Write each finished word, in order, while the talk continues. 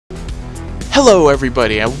Hello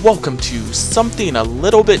everybody and welcome to something a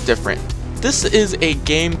little bit different. This is a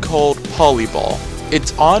game called Polyball.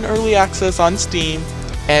 It's on early access on Steam,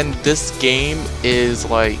 and this game is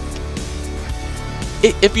like...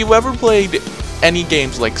 If you ever played any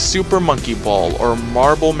games like Super Monkey Ball or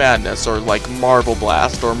Marble Madness or like Marble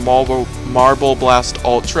Blast or Marble Blast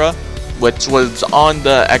Ultra, which was on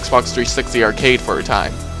the Xbox 360 arcade for a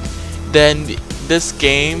time, then this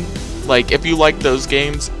game, like if you like those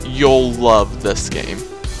games, you'll love this game.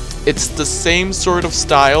 It's the same sort of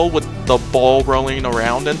style with the ball rolling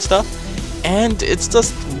around and stuff, and it's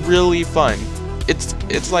just really fun.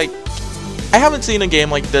 It's like, I haven't seen a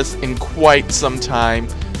game like this in quite some time,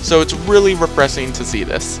 so it's really refreshing to see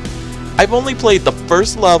this. I've only played the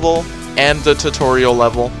first level and the tutorial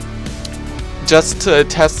level, just to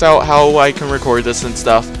test out how I can record this and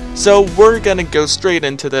stuff. So we're gonna go straight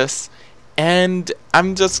into this, and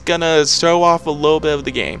I'm just gonna show off a little bit of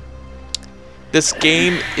the game. This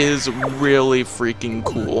game is really freaking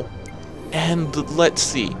cool. And let's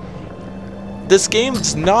see. This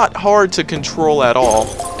game's not hard to control at all.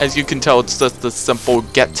 As you can tell, it's just the simple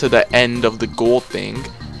get to the end of the goal thing.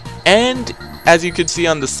 And as you can see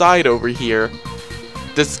on the side over here,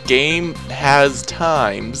 this game has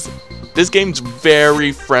times. This game's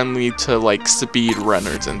very friendly to like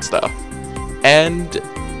speedrunners and stuff. And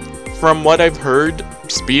from what I've heard,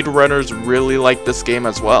 speedrunners really like this game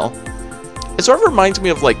as well. It sort of reminds me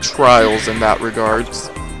of like Trials in that regards,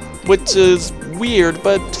 which is weird,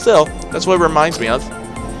 but still, that's what it reminds me of.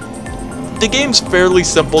 The game's fairly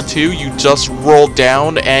simple too. You just roll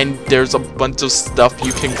down and there's a bunch of stuff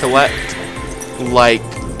you can collect, like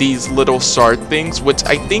these little shard things, which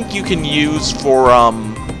I think you can use for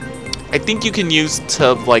I think you can use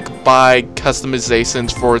to like buy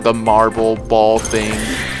customizations for the marble ball thing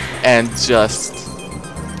and just,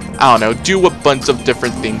 I don't know, do a bunch of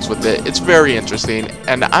different things with it. It's very interesting,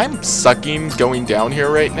 and I'm sucking going down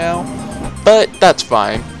here right now, but that's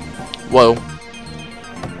fine. Whoa.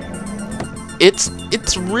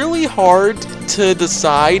 It's really hard to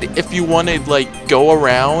decide if you want to like go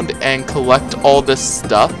around and collect all this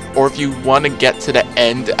stuff, or if you want to get to the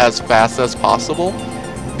end as fast as possible,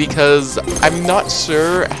 because I'm not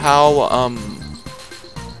sure how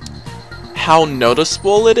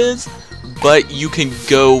noticeable it is, but you can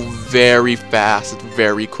go very fast,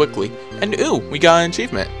 very quickly. And ooh, we got an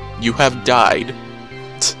achievement. You have died.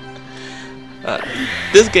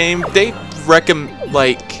 This game, they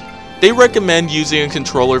recommend using a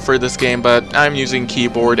controller for this game, but I'm using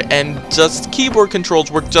keyboard, and just keyboard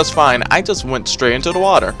controls work just fine. I just went straight into the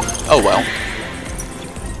water. Oh well.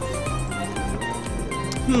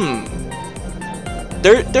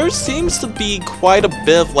 There seems to be quite a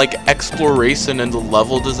bit of like exploration in the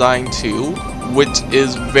level design too, which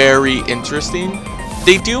is very interesting.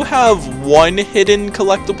 They do have one hidden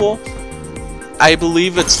collectible. I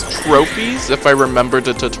believe it's trophies, if I remember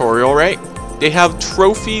the tutorial right. They have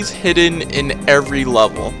trophies hidden in every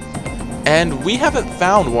level, and we haven't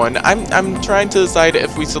found one. I'm trying to decide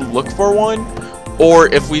if we should look for one, or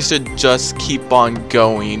if we should just keep on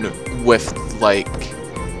going with like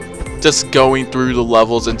just going through the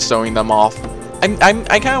levels and showing them off. I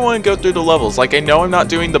kind of want to go through the levels. Like, I know I'm not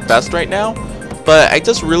doing the best right now, but I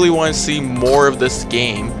just really want to see more of this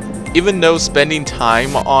game. Even though spending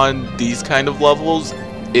time on these kind of levels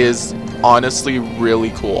is honestly really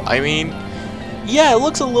cool. I mean, yeah, it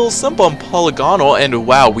looks a little simple and polygonal, and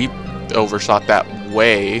wow, we overshot that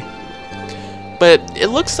way. But it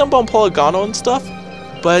looks simple and polygonal and stuff,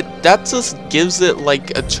 but that just gives it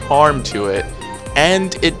like a charm to it.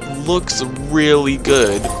 And it looks really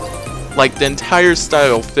good. Like, the entire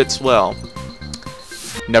style fits well.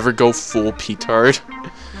 Never go full petard.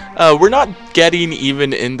 We're not getting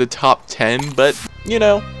even in the top 10, but, you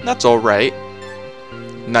know, that's alright.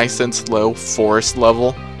 Nice and slow forest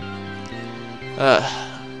level.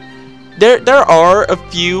 There are a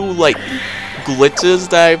few, like, glitches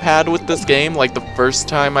that I've had with this game. Like, the first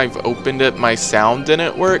time I've opened it, my sound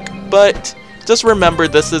didn't work, but just remember,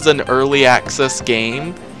 this is an early access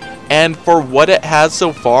game, and for what it has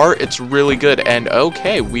so far, it's really good. And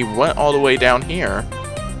okay, we went all the way down here.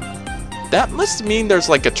 That must mean there's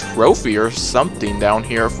like a trophy or something down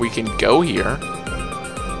here if we can go here.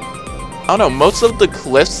 I don't know, most of the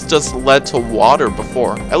cliffs just led to water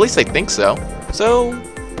before. At least I think so. So,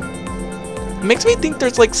 it makes me think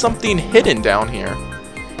there's like something hidden down here.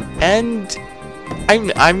 And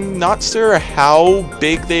I'm not sure how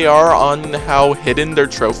big they are on how hidden their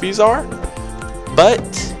trophies are,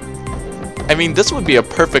 but I mean, this would be a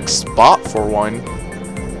perfect spot for one,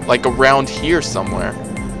 like around here somewhere.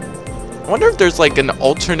 I wonder if there's like an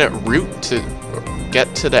alternate route to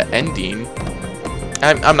get to the ending.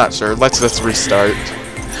 I'm not sure. Let's just restart.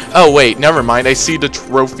 Oh wait, never mind. I see the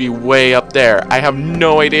trophy way up there. I have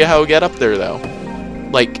no idea how to get up there though.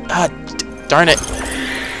 Like, darn it.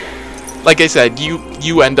 Like I said,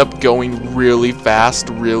 you end up going really fast,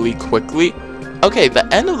 really quickly. Okay, the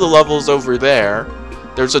end of the level's over there.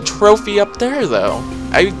 There's a trophy up there though.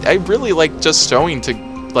 I really like just showing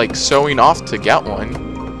off to get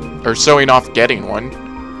one. Or showing off getting one.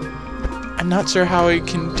 I'm not sure how I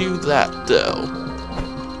can do that though.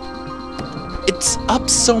 It's up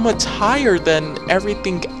so much higher than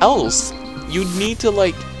everything else. You need to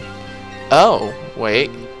like... Oh,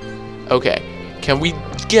 wait. Okay. Can we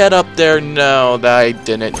get up there? No, that I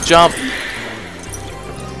didn't. Jump!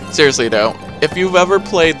 Seriously though, if you've ever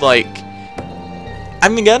played like...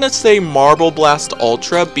 I'm gonna say Marble Blast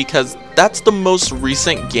Ultra because that's the most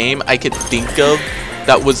recent game I could think of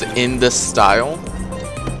that was in this style.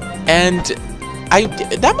 And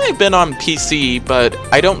that might have been on PC, but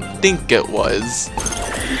I don't think it was.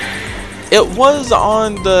 It was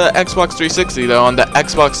on the Xbox 360 though, on the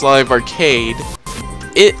Xbox Live Arcade.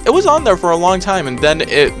 It was on there for a long time, and then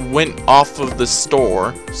it went off of the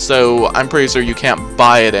store, so I'm pretty sure you can't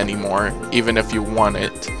buy it anymore, even if you want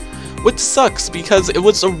it. Which sucks, because it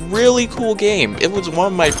was a really cool game. It was one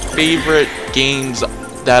of my favorite games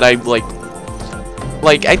that I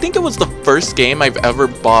like, I think it was the first game I've ever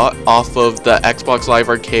bought off of the Xbox Live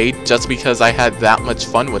Arcade just because I had that much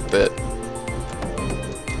fun with it.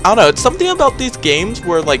 I don't know, it's something about these games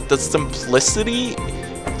where, like, the simplicity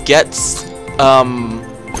gets, I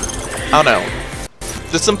don't know.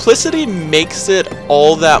 The simplicity makes it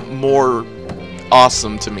all that more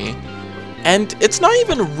awesome to me. And it's not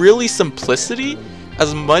even really simplicity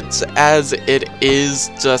as much as it is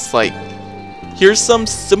just, like, here's some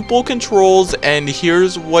simple controls, and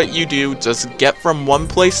here's what you do. Just get from one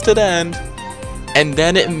place to the end, and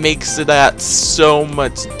then it makes that so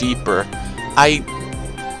much deeper.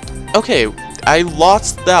 Okay, I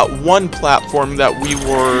lost that one platform that we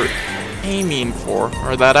were aiming for,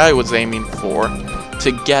 or that I was aiming for,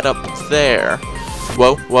 to get up there.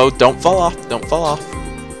 Whoa, whoa, don't fall off, don't fall off.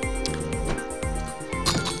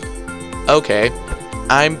 Okay.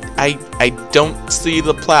 I don't see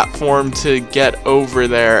the platform to get over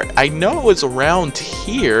there. I know it was around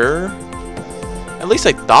here. At least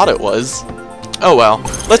I thought it was. Oh well,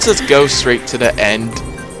 let's just go straight to the end.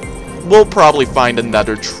 We'll probably find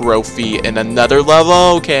another trophy in another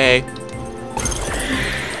level, okay.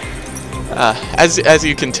 As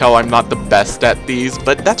you can tell, I'm not the best at these,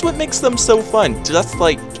 but that's what makes them so fun. Just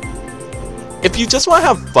like, if you just want to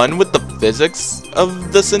have fun with the physics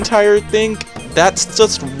of this entire thing, that's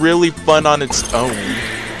just really fun on its own.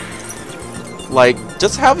 Like,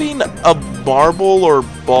 just having a marble or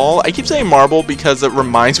ball, I keep saying marble because it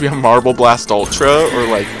reminds me of Marble Blast Ultra, or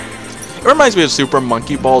like, it reminds me of Super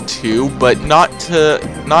Monkey Ball 2, but not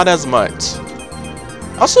as much.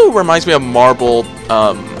 Also reminds me of Marble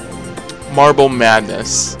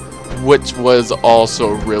Madness, which was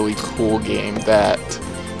also a really cool game that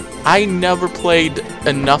I never played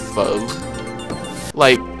enough of.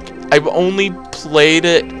 Like, I've only played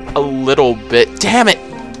it a little bit. Damn it!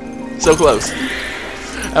 So close.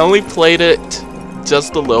 I only played it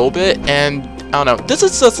just a little bit, and I don't know. This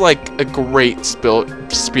is just like a great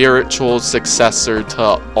spiritual successor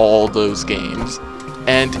to all those games,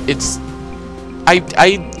 and it's. I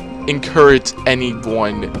encourage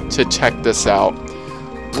anyone to check this out.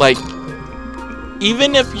 Like,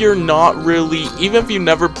 even if you've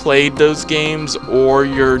never played those games or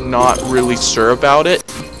you're not really sure about it,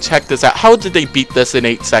 check this out. How did they beat this in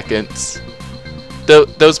 8 seconds?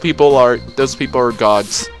 Those people are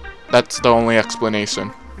gods. That's the only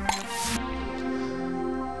explanation.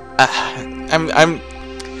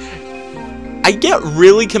 I get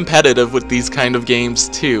really competitive with these kind of games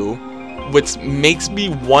too, which makes me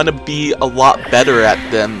want to be a lot better at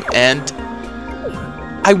them, and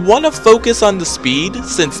I want to focus on the speed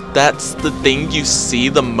since that's the thing you see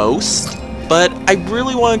the most, but I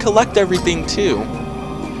really want to collect everything too.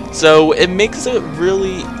 So it makes it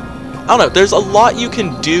really, I don't know, there's a lot you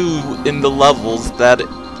can do in the levels that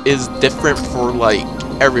is different for like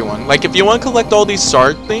everyone. Like if you want to collect all these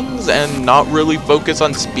shard things and not really focus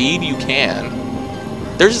on speed, you can.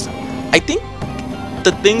 I think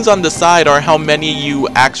the things on the side are how many you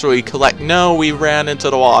actually collect. No, we ran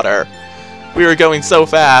into the water. We were going so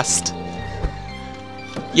fast.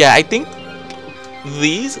 Yeah, I think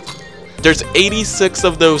there's 86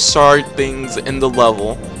 of those shard things in the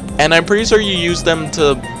level, and I'm pretty sure you use them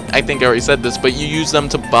to, I think I already said this, but you use them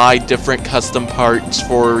to buy different custom parts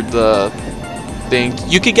for the thing.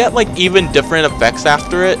 You could get like even different effects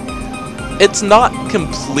after it. It's not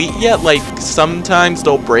complete yet, like sometimes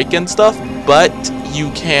they'll break and stuff, but you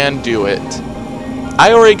can do it.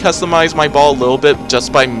 I already customized my ball a little bit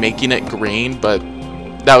just by making it green, but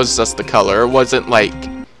that was just the color. It wasn't like,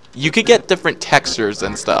 you could get different textures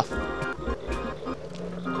and stuff.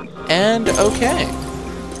 And okay.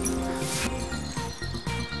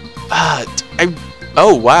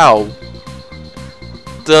 Oh wow.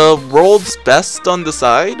 The world's best on the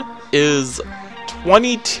side is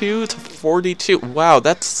 22 to 42. Wow,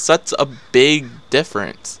 that's such a big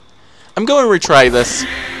difference. I'm going to retry this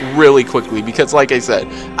really quickly because, like I said,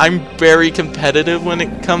 I'm very competitive when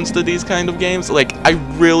it comes to these kind of games. Like, I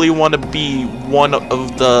really want to be one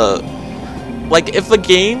of the... Like, if a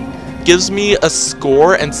game gives me a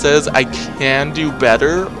score and says I can do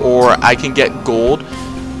better or I can get gold,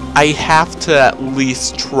 I have to at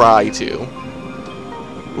least try to.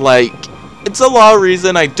 Like, it's a lot of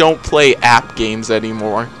reason I don't play app games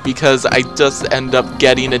anymore, because I just end up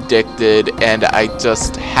getting addicted and I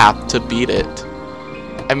just have to beat it.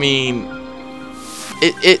 I mean,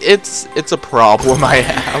 it's a problem I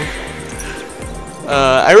have.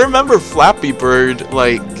 I remember Flappy Bird,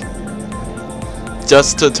 like,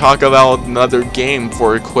 just to talk about another game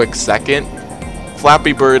for a quick second.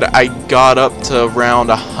 Flappy Bird, I got up to around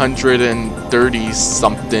 130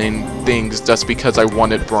 something things just because I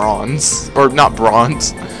wanted bronze, or not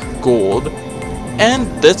bronze, gold. And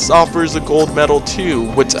this offers a gold medal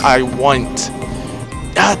too, which I want.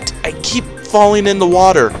 I keep falling in the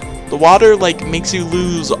water. The water like makes you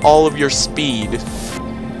lose all of your speed,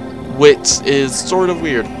 which is sort of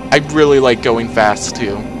weird. I really like going fast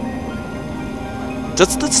too.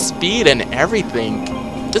 Just the speed and everything.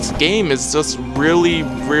 This game is just really,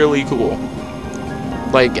 really cool.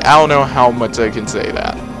 Like, I don't know how much I can say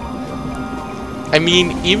that. I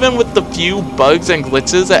mean, even with the few bugs and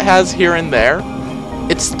glitches it has here and there,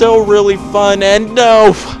 it's still really fun, and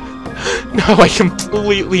no! No, I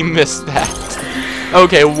completely missed that.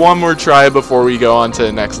 Okay, one more try before we go on to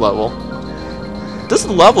the next level. This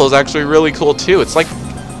level is actually really cool too. It's like,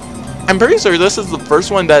 I'm pretty sure this is the first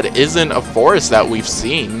one that isn't a forest that we've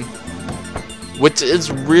seen, which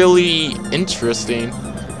is really interesting.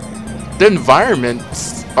 The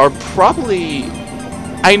environments are probably...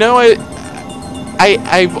 I know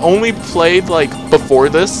I've only played, like, before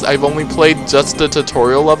this, I've only played just the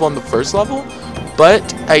tutorial level on the first level,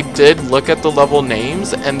 but I did look at the level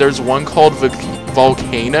names, and there's one called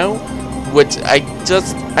Volcano, which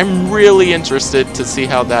I'm really interested to see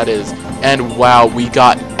how that is. And wow, we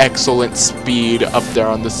got excellent speed up there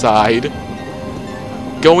on the side.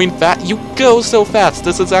 Going fast, you go so fast.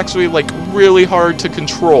 This is actually like really hard to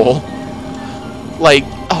control. Like,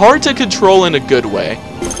 hard to control in a good way.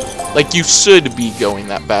 Like, you should be going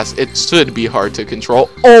that fast. It should be hard to control.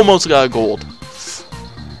 Almost got a gold.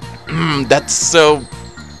 That's so...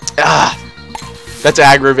 that's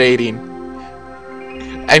aggravating.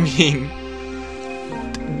 I mean,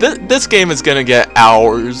 this game is gonna get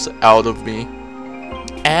hours out of me.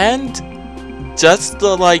 And just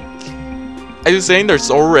the, like... I was saying,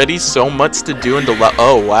 there's already so much to do in the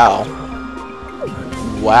oh, wow.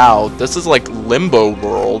 Wow, this is like Limbo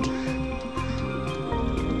World.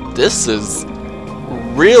 This is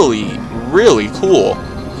really, really cool.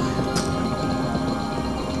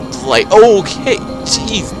 Like, okay,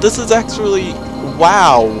 jeez, this is actually,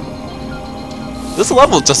 wow. This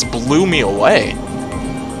level just blew me away.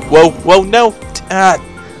 Whoa, no. I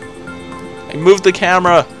moved the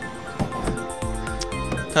camera.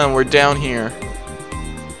 And we're down here.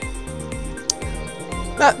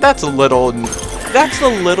 That's a little,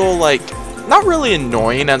 like, not really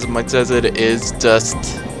annoying as much as it is just,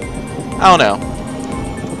 I don't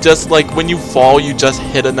know. Just like when you fall, you just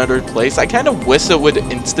hit another place. I kind of wish it would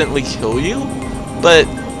instantly kill you, but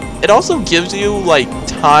it also gives you, like,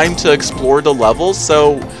 time to explore the levels,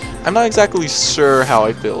 so I'm not exactly sure how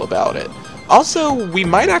I feel about it. Also, we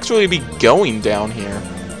might actually be going down here.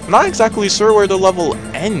 I'm not exactly sure where the level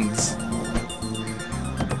ends.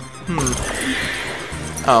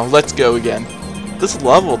 Oh, let's go again. This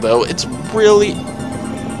level, though, it's really...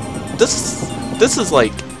 This is,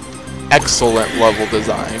 like, excellent level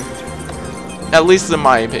design. At least in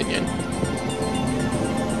my opinion.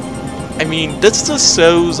 I mean, this just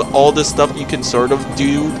shows all the stuff you can sort of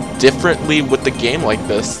do differently with the game like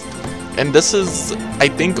this. And this is, I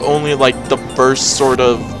think, only, like, the first sort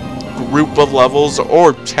of group of levels,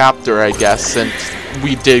 or chapter, I guess, since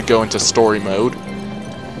we did go into story mode.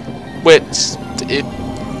 Which,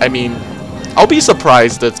 I mean, I'll be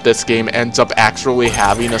surprised if this game ends up actually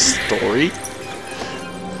having a story.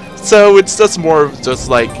 So it's just more of just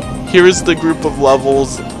like, here's the group of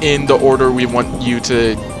levels in the order we want you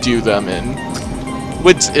to do them in,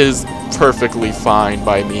 which is perfectly fine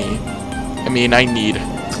by me. I mean,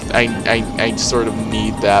 I sort of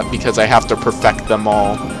need that because I have to perfect them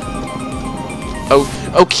all. Oh,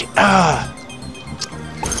 okay.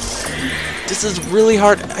 This is really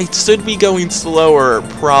hard. I should be going slower,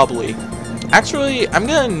 probably. Actually, I'm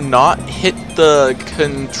gonna not hit the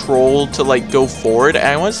control to like go forward, and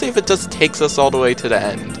I want to see if it just takes us all the way to the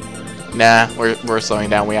end. Nah, we're slowing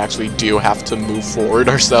down. We actually do have to move forward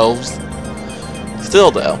ourselves.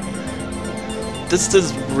 Still though, this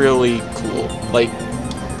is really cool. Like,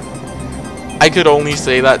 I could only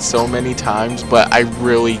say that so many times, but I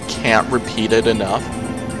really can't repeat it enough.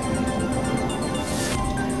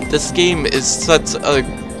 This game is such a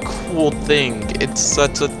cool thing. It's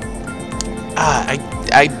such a...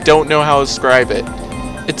 I don't know how to describe it.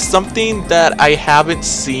 It's something that I haven't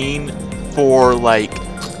seen for, like,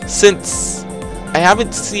 since... I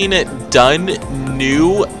haven't seen it done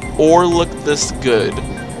new or look this good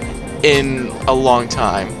in a long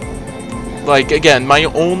time. Like, again, my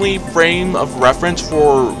only frame of reference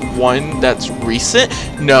for one that's recent...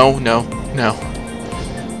 No.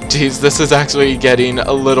 Jeez, this is actually getting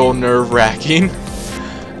a little nerve-wracking.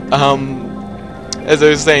 As I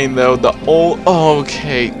was saying though, the old... Oh,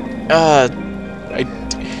 okay.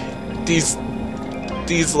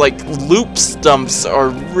 These like loop stumps are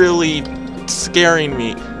really scaring me.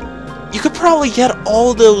 You could probably get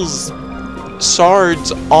all those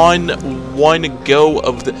shards on one go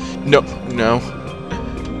of the... No.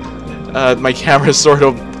 My camera sort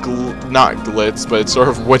of not blitzed, but it sort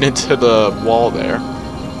of went into the wall there.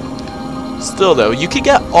 Still though, you could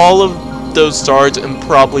get all of those shards in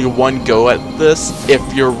probably one go at this if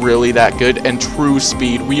you're really that good. And true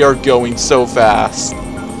speed, we are going so fast.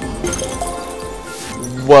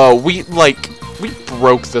 Whoa, we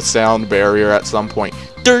broke the sound barrier at some point.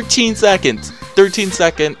 13 seconds! 13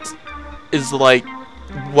 seconds is like,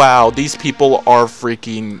 wow, these people are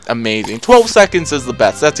freaking amazing. 12 seconds is the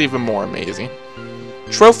best, that's even more amazing.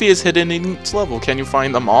 Trophy is hidden in each level, can you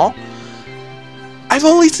find them all? I've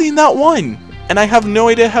only seen that one, and I have no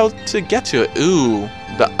idea how to get to it. Ooh,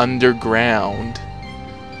 the underground.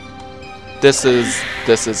 This is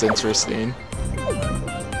interesting.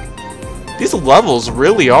 These levels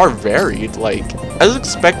really are varied. Like, I was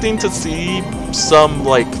expecting to see some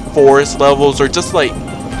like forest levels or just like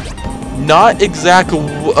not exact.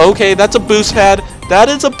 Okay, that's a boost pad. That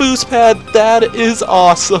is a boost pad. That is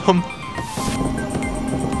awesome.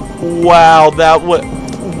 Wow, that was.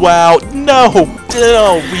 Wow, no,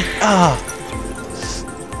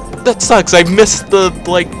 that sucks. I missed the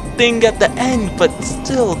like thing at the end, but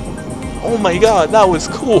still, oh my god, that was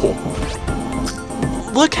cool.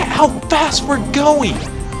 Look at how fast we're going.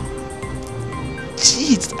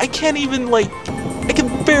 Jeez, I can't even like, I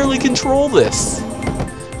can barely control this.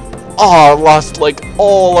 Oh, lost like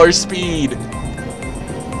all our speed.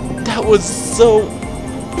 That was so,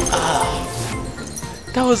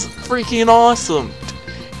 that was freaking awesome.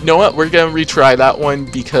 You know what, we're gonna retry that one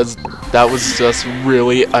because that was just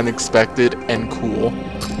really unexpected and cool.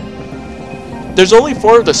 There's only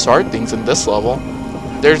 4 of the shard things in this level.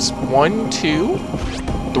 There's 1, 2,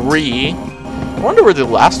 3. I wonder where the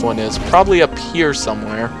last one is. Probably up here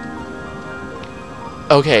somewhere.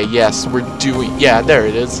 Okay, yes, we're doing... Yeah, there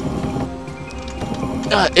it is.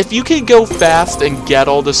 If you could go fast and get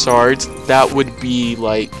all the shards, that would be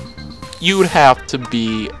like... You would have to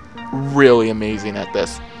be really amazing at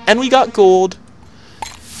this. And we got gold.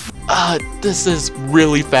 This is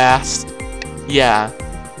really fast. Yeah.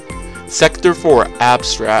 Sector 4,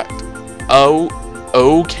 abstract. Oh,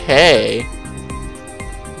 okay.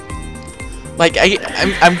 Like,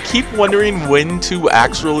 I'm keep wondering when to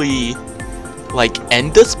actually, like,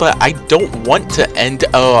 end this, but I don't want to end,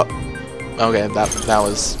 okay, that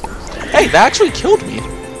was, hey, that actually killed me.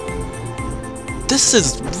 This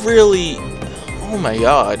is really, oh my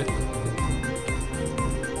god.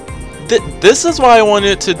 This is why I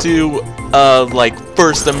wanted to do like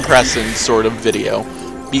first impressions sort of video,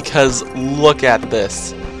 because look at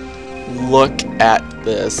this. Look at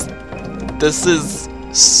this. This is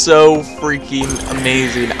so freaking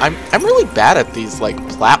amazing. I'm really bad at these like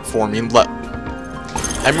platforming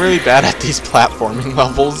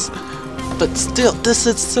levels, but still, this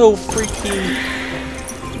is so freaking.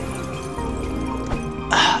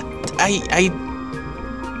 I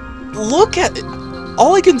look at it.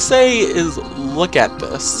 All I can say is look at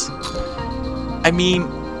this. I mean,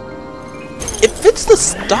 it fits the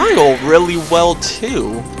style really well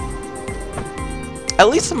too. At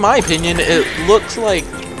least in my opinion, it looks like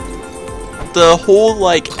the whole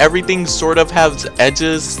like everything sort of has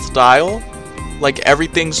edges style. Like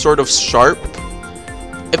everything's sort of sharp.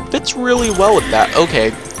 it fits really well with that.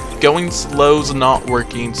 Okay, going slow's not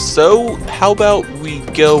working, so how about we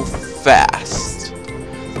go fast?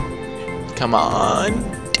 Come on.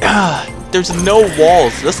 There's no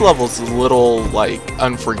walls. This level's a little, like,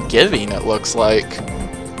 unforgiving, it looks like.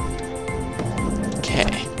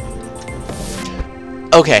 Okay.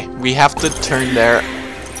 Okay, we have to turn there.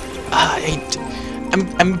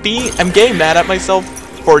 I'm getting mad at myself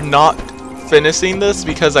for not finishing this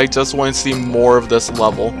because I just want to see more of this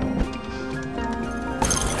level.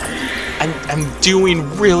 I'm doing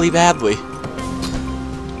really badly.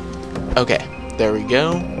 Okay, there we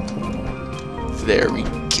go. There we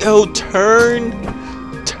go. Turn.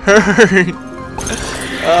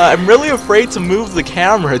 I'm really afraid to move the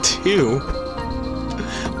camera too.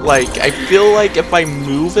 Like, I feel like if I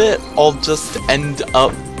move it, I'll just end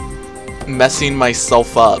up messing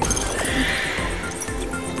myself up.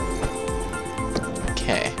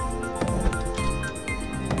 Okay.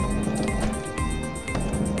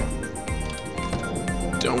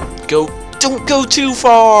 Don't go too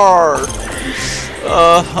far!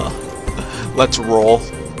 Let's roll.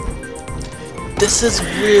 This is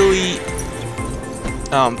really...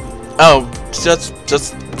 oh, just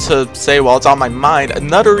to say while it's on my mind,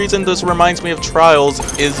 another reason this reminds me of Trials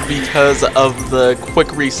is because of the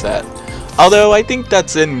quick reset. Although I think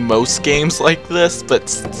that's in most games like this, but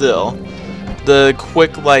still. The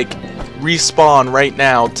quick, like, respawn right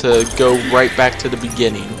now to go right back to the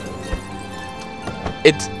beginning.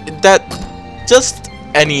 Just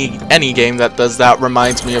any game that does that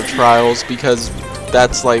reminds me of Trials, because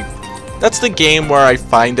that's the game where I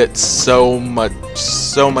find it so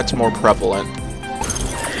much more prevalent.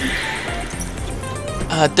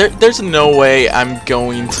 There's no way I'm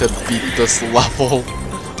going to beat this level,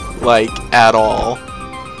 like, at all.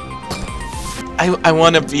 I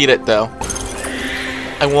want to beat it though.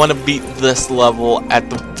 I want to beat this level at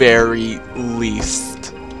the very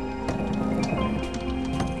least.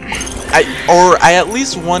 I at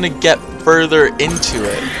least want to get further into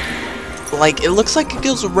it. Like, it looks like it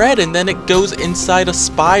goes red and then it goes inside a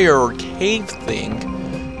spire or cave thing.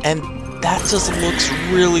 And that just looks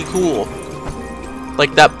really cool.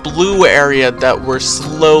 Like that blue area that we're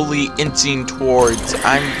slowly inching towards.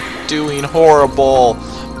 I'm doing horrible,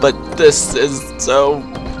 but this is so...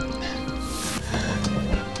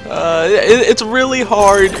 it's really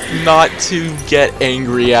hard not to get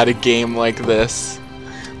angry at a game like this.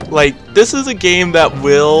 Like, this is a game that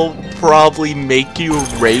will probably make you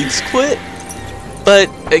rage quit, but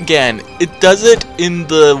again, it does it in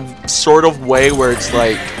the sort of way where it's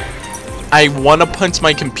like, I want to punch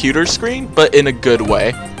my computer screen, but in a good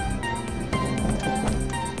way.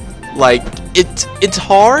 Like, it's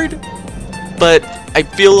hard, but I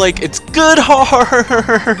feel like it's good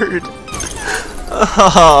hard.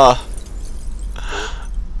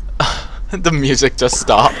 The music just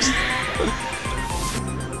stops.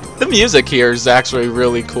 The music here is actually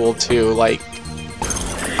really cool too. Like,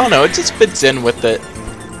 I don't know, it just fits in with it.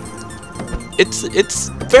 It's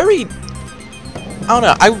very, I don't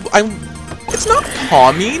know, it's not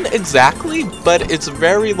calming exactly, but it's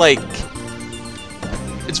very like,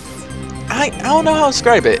 I don't know how to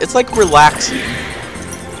describe it. It's like relaxing.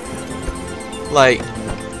 Like,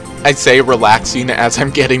 I say relaxing as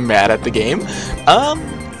I'm getting mad at the game.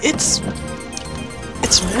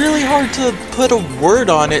 It's really hard to put a word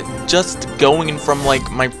on it just going from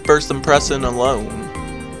like my first impression alone.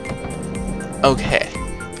 Okay,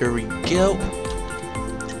 here we go.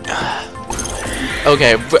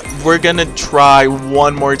 Okay, we're gonna try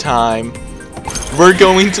one more time. We're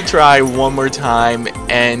going to try one more time,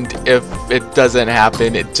 and if it doesn't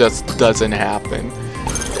happen, it just doesn't happen.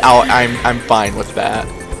 I'm fine with that,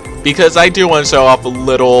 because I do want to show off a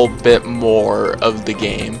little bit more of the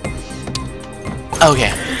game.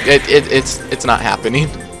 Okay, it's not happening.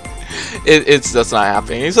 It's just not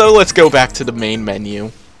happening. So let's go back to the main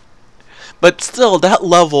menu. But still, that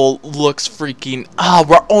level looks freaking...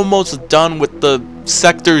 we're almost done with the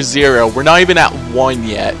Sector 0. We're not even at 1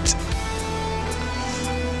 yet.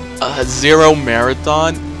 0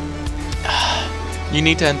 Marathon. You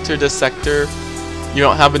need to enter the sector. You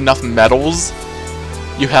don't have enough medals.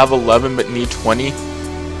 You have 11 but need 20.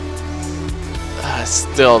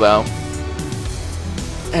 Still though.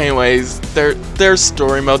 Anyways, there's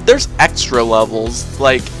story mode. There's extra levels.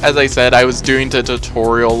 Like, as I said, I was doing the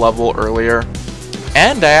tutorial level earlier.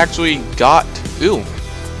 And I actually got... Ooh.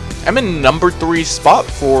 I'm in number 3 spot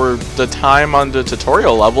for the time on the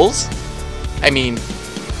tutorial levels. I mean,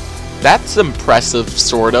 that's impressive,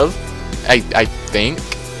 sort of. I think.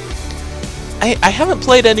 I haven't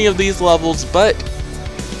played any of these levels, but...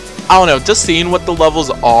 I don't know, just seeing what the levels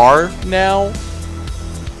are now...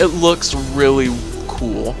 it looks really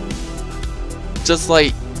cool. Just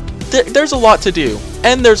like, there's a lot to do,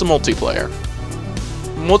 and there's a multiplayer.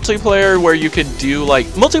 Multiplayer where you could do like,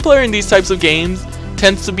 multiplayer in these types of games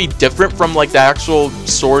tends to be different from like the actual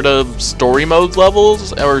sort of story mode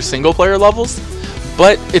levels or single player levels,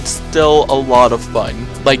 but it's still a lot of fun.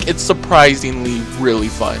 Like, it's surprisingly really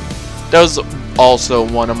fun. That was also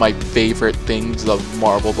one of my favorite things of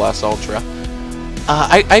Marble Blast Ultra.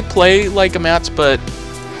 I play like a match, but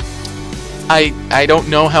I don't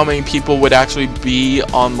know how many people would actually be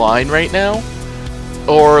online right now,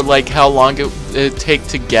 or like how long it'd take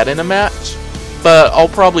to get in a match. But I'll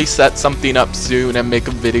probably set something up soon and make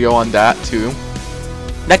a video on that too.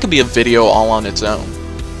 That could be a video all on its own.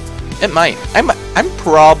 It might. I'm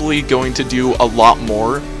probably going to do a lot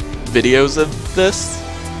more videos of this.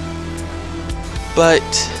 But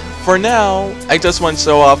for now, I just want to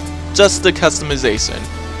show off just the customization,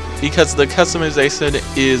 because the customization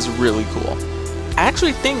is really cool. I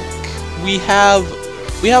actually think we have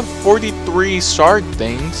 43 shard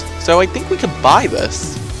things, so I think we could buy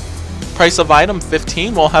this. Price of item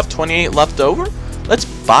 15, we'll have 28 left over. Let's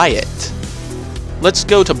buy it. Let's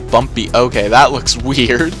go to Bumpy. Okay, that looks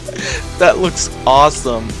weird. That looks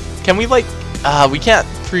awesome. Can we like, we can't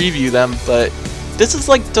preview them, but this is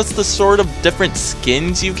like just the sort of different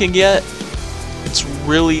skins you can get. It's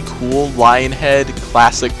really cool. Lionhead,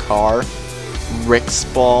 classic car, Rick's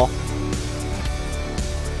Ball.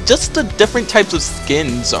 Just the different types of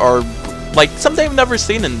skins are like something I've never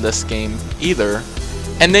seen in this game either.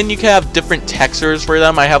 And then you can have different textures for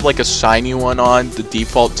them. I have like a shiny one on. The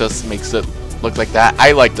default just makes it look like that.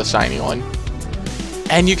 I like the shiny one.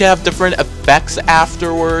 And you can have different effects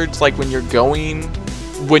afterwards, like when you're going,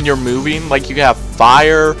 when you're moving. Like you can have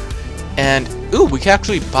fire, and ooh, we can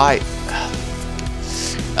actually buy.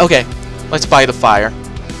 Okay, let's buy the fire.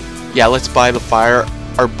 Yeah, let's buy the fire.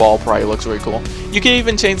 Our ball probably looks really cool. You can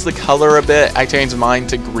even change the color a bit. I changed mine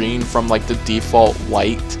to green from like the default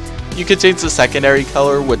white. You could change the secondary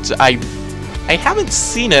color, which I haven't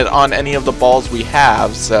seen it on any of the balls we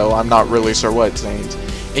have, so I'm not really sure what it changed.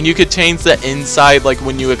 And you could change the inside, like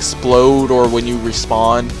when you explode or when you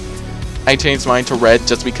respawn. I changed mine to red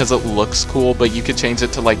just because it looks cool, but you could change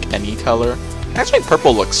it to like any color. Actually,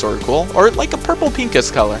 purple looks sort of cool, or like a purple pinkish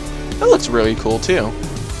color. That looks really cool too.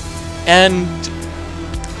 And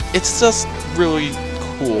it's just really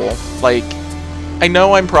cool. Like, I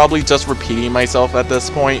know I'm probably just repeating myself at this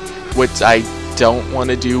point, which I don't want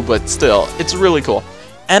to do, but still, it's really cool.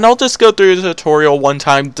 And I'll just go through the tutorial one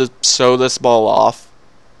time to show this ball off.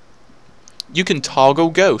 You can toggle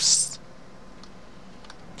ghosts.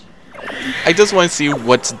 I just want to see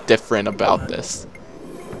what's different about this.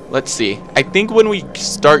 Let's see. I think when we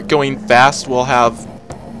start going fast, we'll have...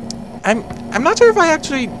 I'm not sure if I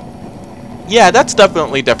actually... Yeah, that's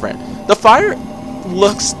definitely different. The fire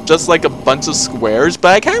looks just like a bunch of squares, but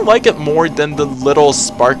I kind of like it more than the little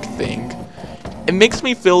spark thing. It makes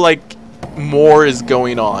me feel like more is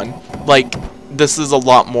going on. Like, this is a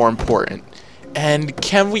lot more important. And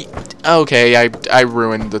can we... Okay, I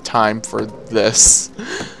ruined the time for this.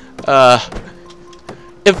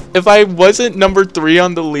 If I wasn't number 3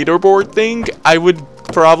 on the leaderboard thing, I would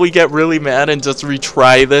probably get really mad and just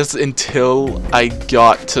retry this until I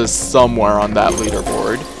got to somewhere on that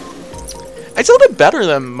leaderboard. I still did better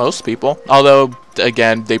than most people, although,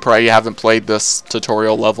 again, they probably haven't played this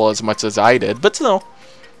tutorial level as much as I did, but still,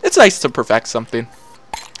 it's nice to perfect something.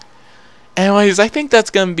 Anyways, I think that's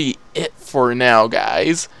gonna be it for now,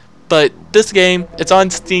 guys. But this game, it's on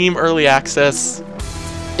Steam Early Access.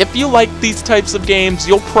 If you like these types of games,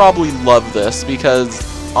 you'll probably love this, because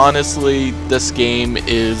honestly, this game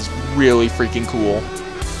is really freaking cool.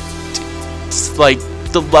 It's like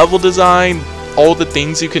the level design, all the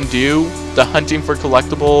things you can do, the hunting for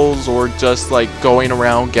collectibles, or just like going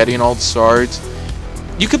around getting all the shards.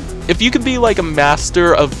 If you could be like a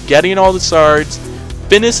master of getting all the shards,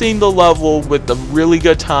 finishing the level with a really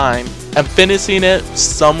good time, and finishing it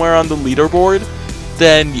somewhere on the leaderboard,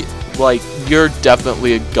 then like you're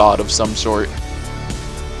definitely a god of some sort.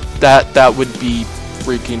 That would be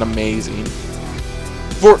freaking amazing.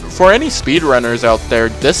 For any speedrunners out there,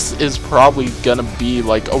 this is probably gonna be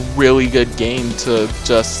like a really good game to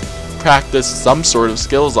just practice some sort of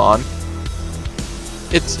skills on.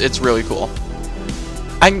 It's really cool.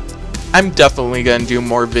 I'm definitely gonna do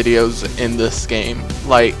more videos in this game.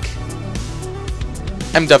 Like,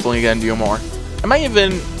 I'm definitely gonna do more. I might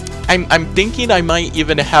even, I'm thinking I might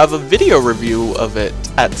even have a video review of it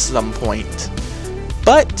at some point.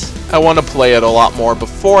 But I want to play it a lot more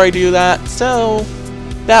before I do that, so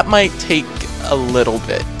that might take a little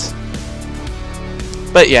bit.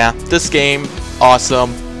 But yeah, this game,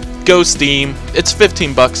 awesome. go Steam. It's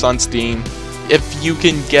 15 bucks on Steam. If you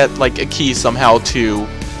can get like a key somehow too,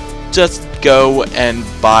 just go and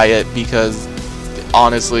buy it, because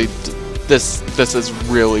honestly, this is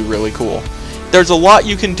really, really cool. There's a lot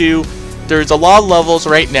you can do. There's a lot of levels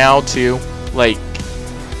right now too. Like,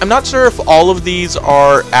 I'm not sure if all of these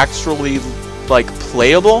are actually like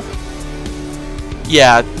playable.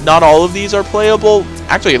 Yeah, not all of these are playable.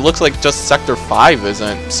 Actually, it looks like just Sector 5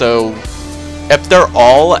 isn't. So if they're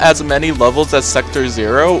all as many levels as Sector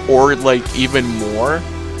 0, or like even more,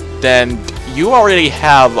 then you already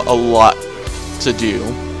have a lot to do.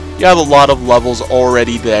 You have a lot of levels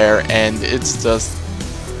already there, and it's just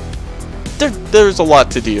there's a lot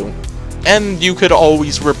to do. And you could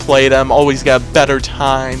always replay them, always get a better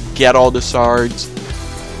time, get all the shards,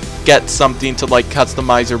 get something to like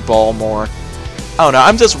customize your ball more. I don't know,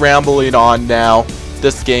 I'm just rambling on now.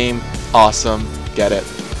 This game, awesome, get it.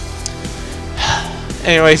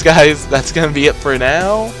 Anyways guys, that's gonna be it for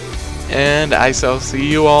now, and I shall see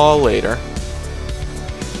you all later.